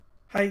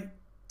Hey,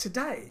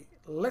 today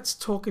let's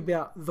talk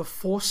about the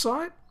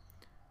foresight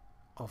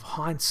of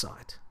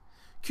hindsight.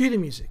 Cue the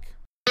music.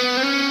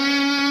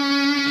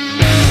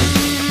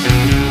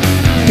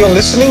 You're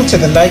listening to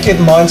the Naked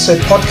Mindset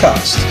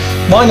Podcast.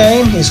 My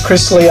name is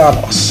Chris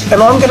Lianos, and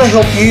I'm going to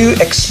help you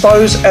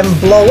expose and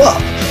blow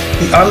up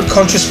the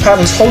unconscious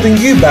patterns holding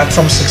you back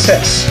from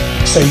success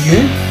so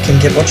you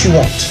can get what you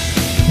want.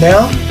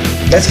 Now,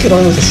 let's get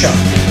on with the show.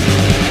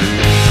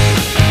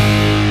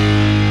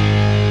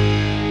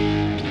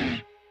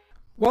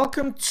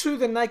 Welcome to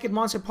the Naked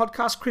Mindset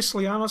Podcast. Chris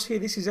Lianos here.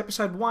 This is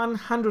episode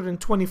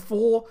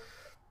 124.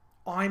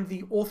 I'm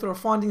the author of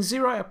Finding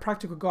Zero, a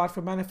practical guide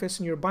for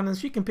manifesting your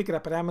abundance. You can pick it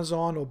up at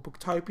Amazon or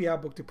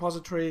Booktopia, Book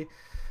Depository,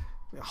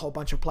 a whole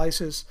bunch of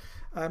places.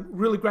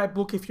 Really great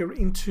book if you're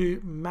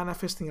into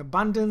manifesting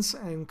abundance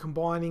and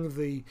combining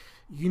the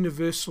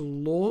universal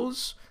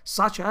laws,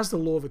 such as the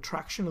law of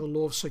attraction, the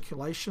law of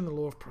circulation, the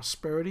law of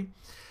prosperity,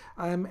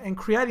 and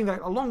creating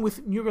that along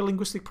with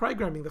neuro-linguistic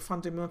programming, the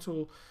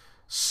fundamental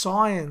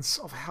science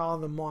of how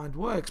the mind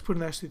works, putting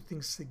those two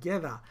things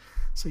together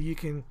so you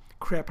can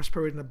create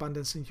prosperity and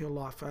abundance into your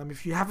life.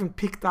 If you haven't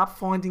picked up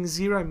Finding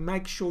Zero,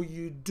 make sure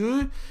you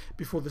do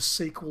before the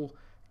sequel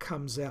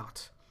comes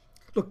out.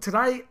 Look,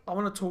 today I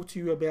want to talk to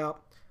you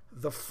about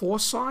the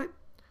foresight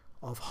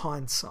of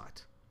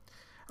hindsight.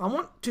 I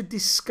want to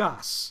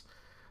discuss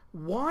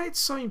why it's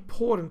so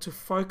important to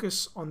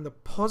focus on the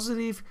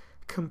positive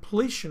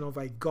completion of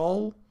a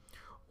goal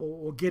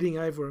or getting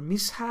over a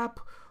mishap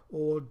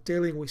or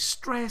dealing with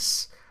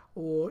stress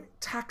or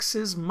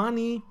taxes,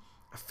 money,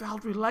 a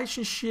failed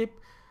relationship,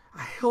 a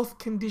health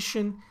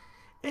condition,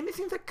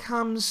 anything that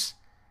comes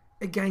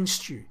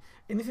against you,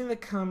 anything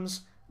that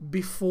comes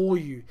before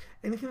you,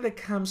 anything that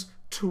comes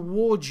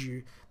towards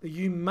you that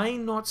you may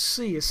not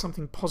see as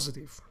something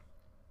positive.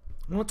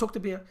 I want to talk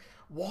about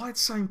why it's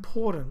so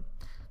important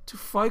to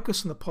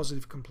focus on the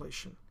positive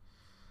completion.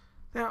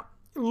 Now,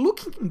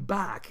 looking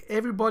back,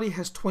 everybody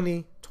has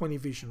 20/20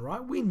 vision,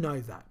 right? We know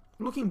that.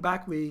 Looking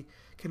back, we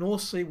can all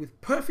see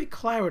with perfect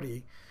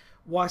clarity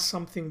why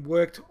something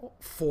worked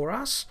for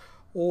us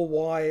or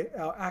why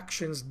our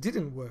actions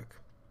didn't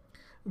work.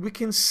 We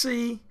can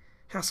see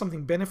how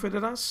something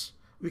benefited us,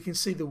 we can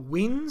see the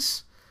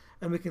wins,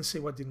 and we can see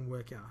what didn't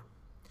work out.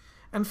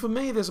 And for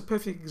me, there's a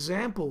perfect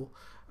example.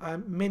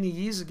 Many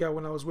years ago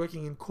when I was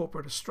working in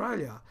corporate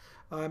Australia,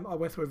 I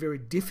went through a very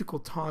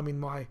difficult time in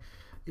my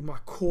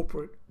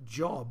corporate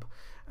job,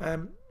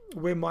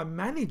 where my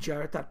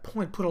manager at that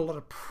point put a lot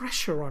of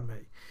pressure on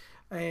me.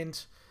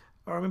 And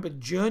I remember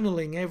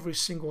journaling every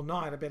single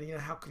night about,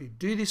 how could he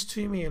do this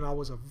to me? And I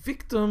was a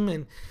victim,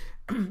 and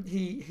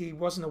he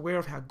wasn't aware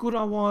of how good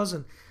I was,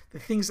 and the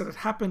things that had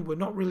happened were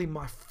not really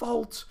my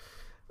fault.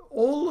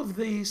 All of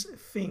these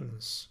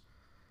things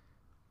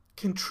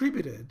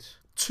contributed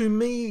to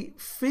me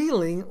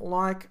feeling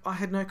like I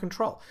had no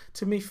control,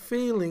 to me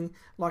feeling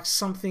like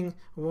something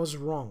was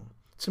wrong,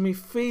 to me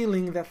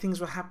feeling that things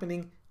were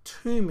happening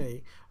to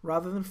me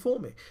rather than for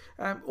me.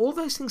 All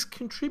those things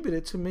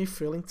contributed to me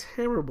feeling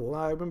terrible.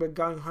 I remember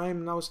going home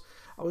and I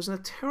was in a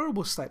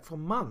terrible state for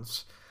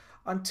months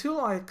until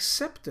I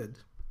accepted,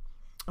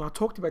 and I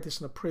talked about this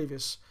on a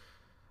previous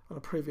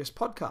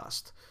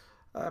podcast,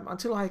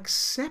 until I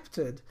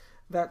accepted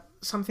that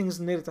some things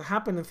needed to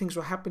happen and things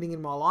were happening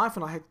in my life,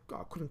 and I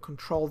couldn't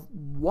control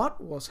what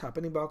was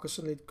happening, but I could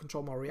certainly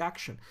control my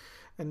reaction.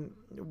 And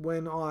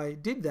when I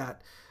did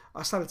that,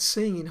 I started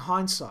seeing in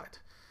hindsight,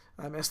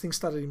 as things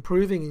started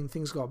improving and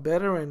things got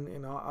better,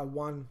 and I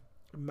won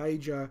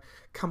major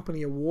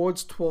company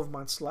awards 12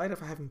 months later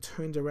for having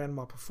turned around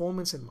my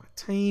performance and my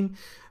team.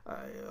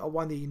 I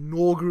won the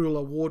inaugural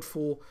award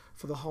for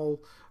the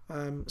whole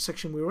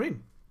section we were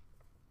in.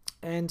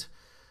 And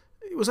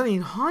it was only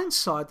in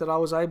hindsight that I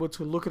was able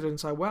to look at it and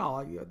say,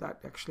 wow, that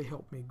actually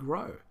helped me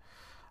grow.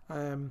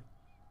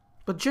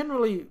 But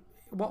generally,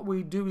 what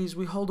we do is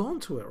we hold on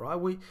to it, right?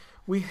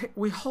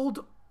 We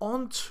hold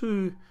on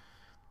to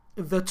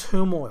the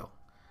turmoil.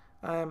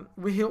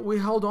 We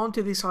hold on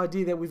to this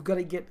idea that we've got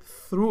to get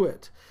through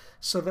it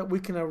so that we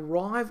can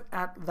arrive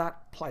at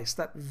that place,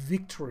 that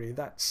victory,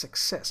 that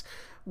success.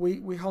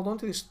 We hold on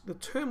to the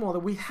turmoil that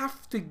we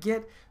have to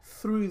get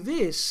through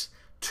this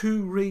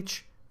to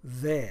reach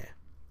there,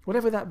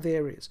 whatever that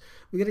there is.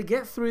 We got to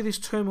get through this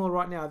turmoil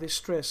right now, this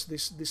stress,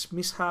 this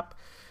mishap,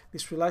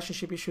 this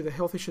relationship issue, the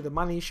health issue, the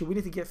money issue. We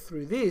need to get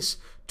through this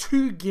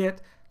to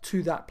get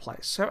to that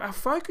place. So our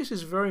focus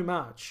is very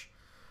much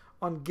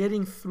on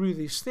getting through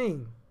this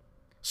thing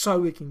so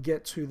we can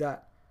get to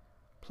that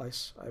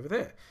place over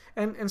there.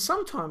 And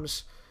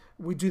sometimes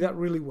we do that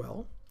really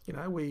well.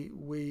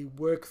 We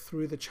work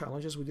through the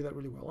challenges, we do that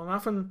really well. And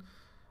often,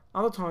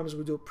 other times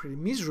we do it pretty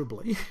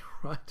miserably,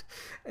 right?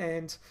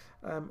 And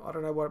I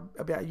don't know what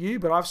about you,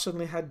 but I've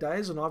certainly had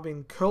days and I've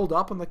been curled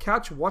up on the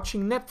couch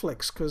watching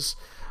Netflix because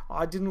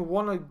I didn't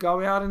want to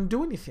go out and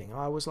do anything.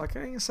 I was like,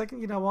 hey, a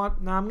second, you know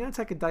what? No, I'm going to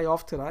take a day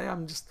off today.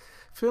 I'm just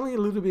feeling a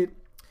little bit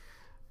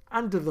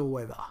under the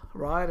weather,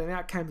 right? And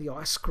out came the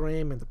ice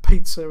cream and the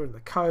pizza and the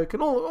Coke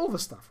and all the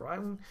stuff, right?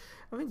 And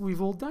I think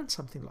we've all done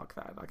something like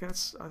that.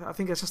 I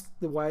think that's just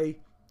the way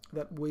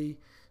that we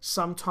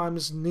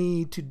sometimes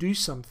need to do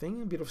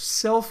something, a bit of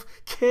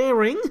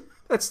self-caring.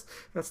 That's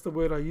the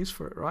word I use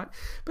for it, right?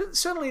 But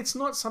certainly it's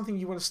not something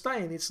you want to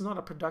stay in. It's not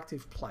a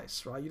productive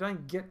place, right? You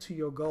don't get to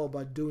your goal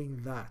by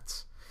doing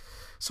that.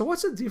 So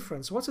what's the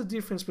difference? What's the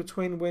difference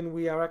between when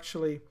we are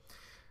actually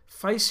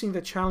facing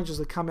the challenges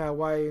that come our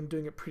way and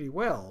doing it pretty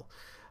well,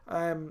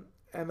 and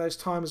those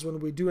times when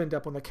we do end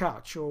up on the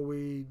couch or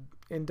we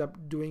end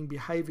up doing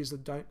behaviors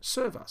that don't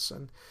serve us?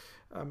 And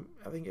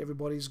I think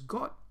everybody's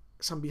got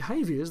some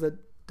behaviors that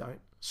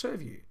don't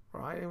serve you,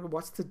 right? And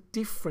what's the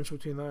difference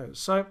between those?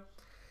 So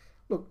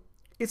look,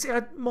 it's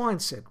our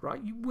mindset,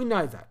 right? We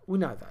know that.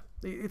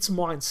 It's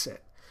mindset.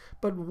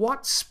 But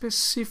what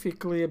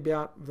specifically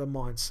about the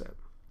mindset?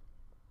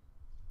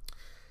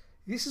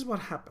 This is what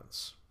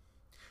happens.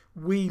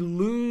 We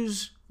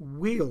lose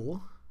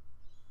will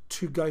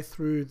to go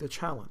through the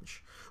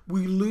challenge.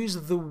 We lose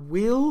the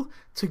will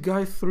to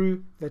go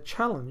through the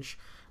challenge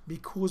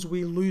because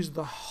we lose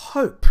the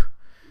hope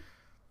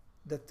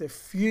that the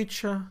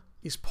future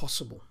is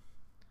possible.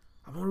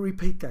 I want to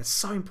repeat that. It's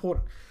so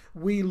important.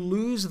 We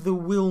lose the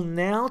will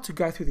now to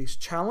go through this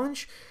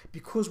challenge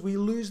because we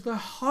lose the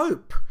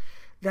hope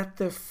that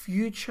the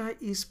future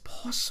is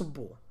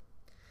possible.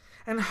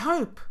 And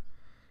hope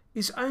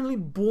is only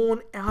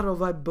born out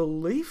of a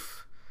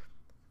belief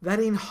that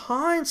in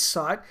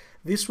hindsight,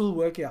 this will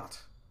work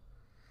out.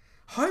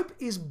 Hope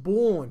is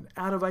born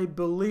out of a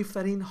belief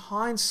that in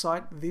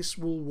hindsight, this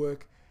will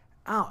work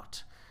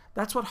out.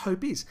 That's what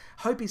hope is.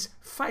 Hope is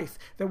faith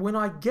that when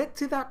I get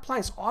to that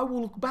place, I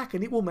will look back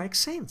and it will make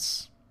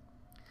sense.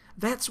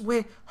 That's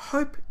where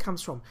hope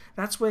comes from.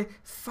 That's where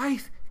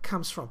faith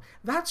comes from.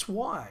 That's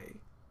why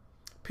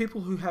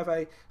people who have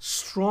a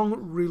strong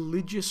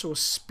religious or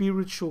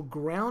spiritual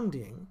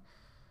grounding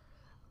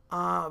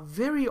are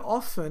very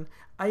often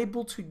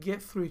able to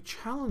get through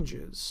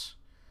challenges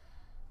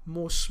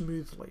more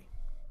smoothly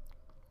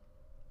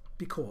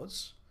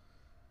because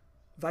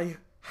they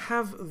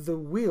have the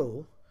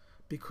will,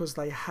 because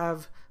they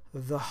have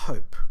the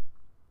hope.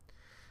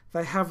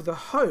 They have the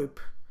hope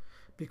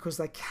because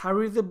they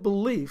carry the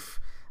belief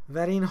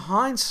that in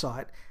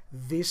hindsight,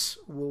 this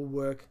will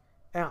work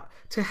out.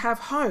 To have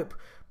hope,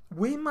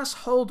 we must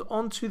hold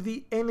on to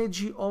the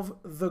energy of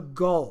the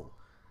goal,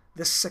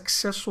 the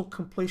successful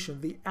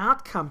completion, the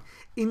outcome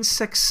in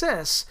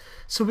success,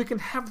 so we can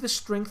have the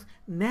strength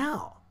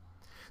now.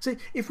 See,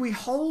 if we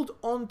hold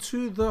on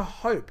to the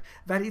hope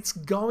that it's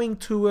going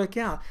to work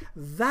out,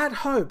 that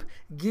hope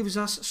gives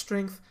us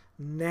strength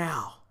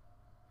now.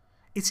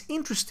 It's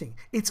interesting,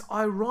 it's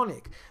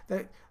ironic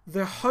that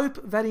the hope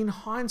that in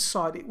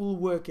hindsight it will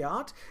work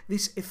out,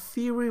 this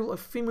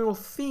ephemeral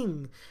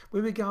thing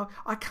where we go,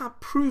 I can't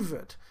prove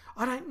it,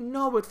 I don't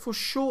know it for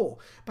sure,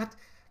 but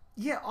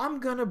yeah, I'm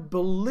going to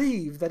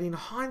believe that in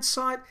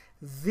hindsight,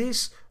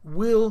 this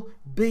will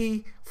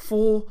be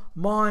for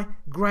my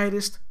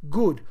greatest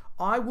good.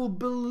 I will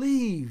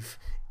believe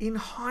in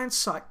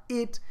hindsight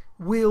it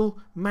will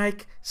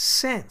make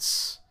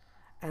sense.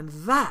 And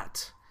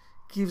that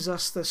gives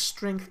us the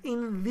strength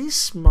in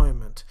this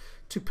moment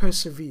to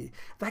persevere.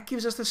 That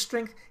gives us the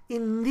strength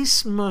in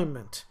this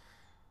moment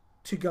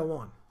to go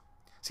on.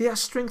 See, our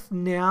strength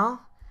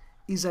now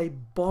is a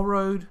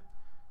borrowed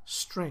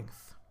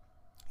strength.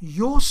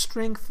 Your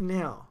strength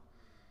now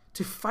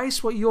to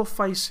face what you're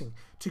facing,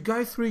 to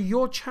go through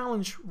your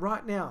challenge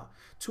right now,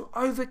 to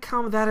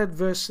overcome that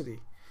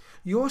adversity.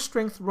 Your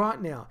strength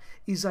right now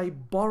is a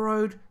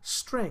borrowed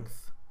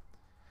strength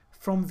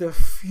from the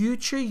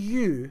future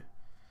you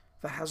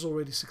that has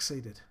already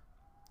succeeded.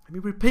 Let me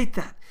repeat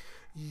that.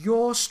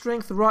 Your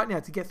strength right now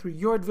to get through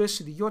your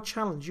adversity, your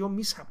challenge, your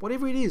mishap,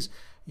 whatever it is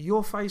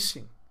you're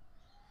facing,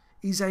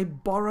 is a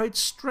borrowed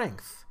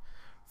strength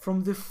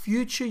from the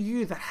future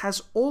you that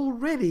has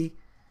already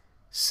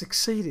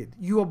succeeded.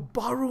 You are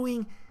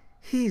borrowing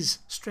his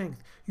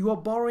strength. You are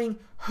borrowing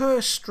her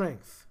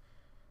strength.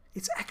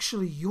 It's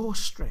actually your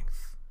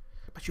strength,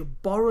 but you're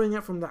borrowing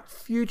it from that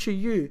future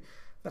you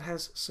that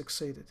has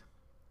succeeded.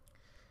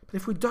 But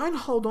if we don't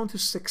hold on to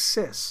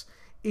success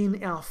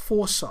in our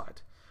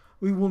foresight,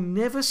 we will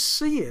never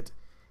see it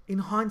in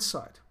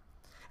hindsight.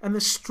 And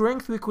the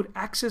strength we could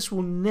access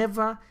will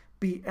never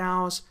be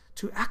ours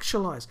to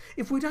actualize.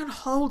 If we don't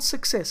hold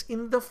success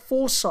in the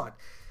foresight,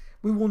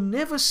 we will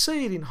never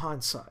see it in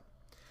hindsight.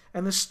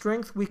 And the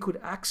strength we could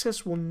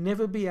access will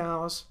never be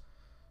ours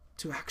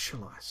to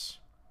actualize.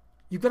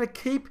 You've got to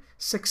keep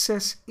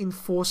success in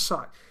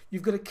foresight.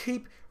 You've got to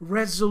keep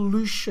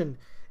resolution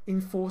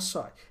in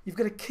foresight. You've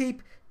got to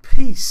keep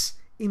peace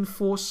in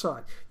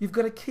foresight. You've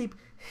got to keep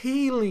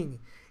healing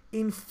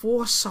in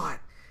foresight.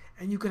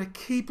 And you've got to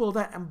keep all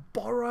that and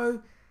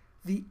borrow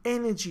the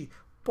energy,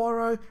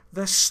 borrow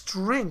the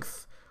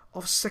strength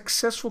of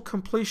successful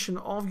completion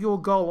of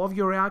your goal, of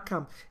your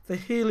outcome, the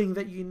healing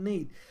that you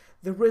need,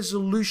 the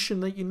resolution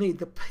that you need,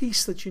 the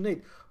peace that you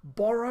need.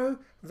 Borrow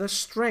the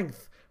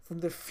strength from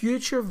the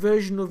future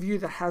version of you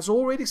that has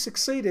already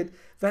succeeded,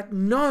 that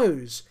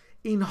knows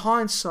in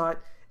hindsight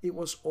it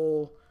was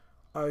all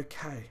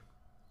okay.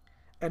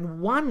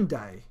 And one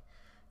day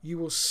you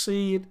will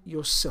see it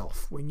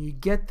yourself. When you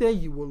get there,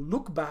 you will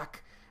look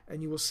back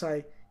and you will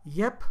say,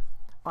 yep,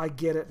 I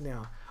get it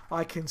now.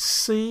 I can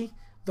see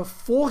the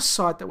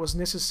foresight that was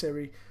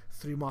necessary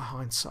through my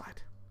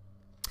hindsight.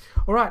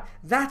 All right,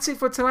 that's it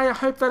for today. I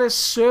hope that has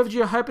served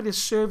you. I hope it has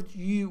served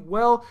you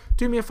well.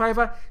 Do me a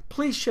favor,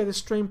 please share the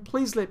stream.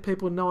 Please let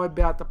people know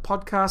about the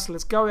podcast.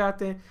 Let's go out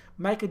there,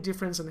 make a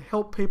difference, and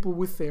help people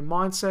with their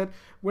mindset.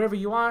 Wherever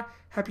you are,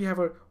 hope you have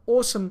an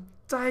awesome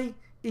day,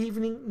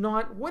 evening,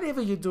 night,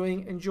 whatever you're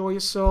doing. Enjoy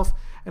yourself,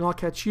 and I'll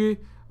catch you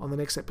on the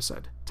next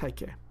episode. Take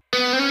care.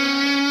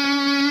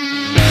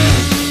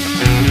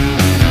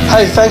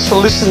 Hey, thanks for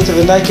listening to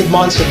the Naked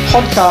Mindset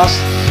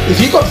podcast. If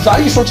you got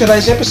value from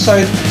today's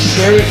episode,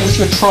 share it with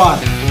your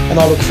tribe, and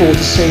I look forward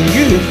to seeing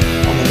you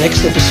on the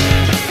next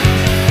episode.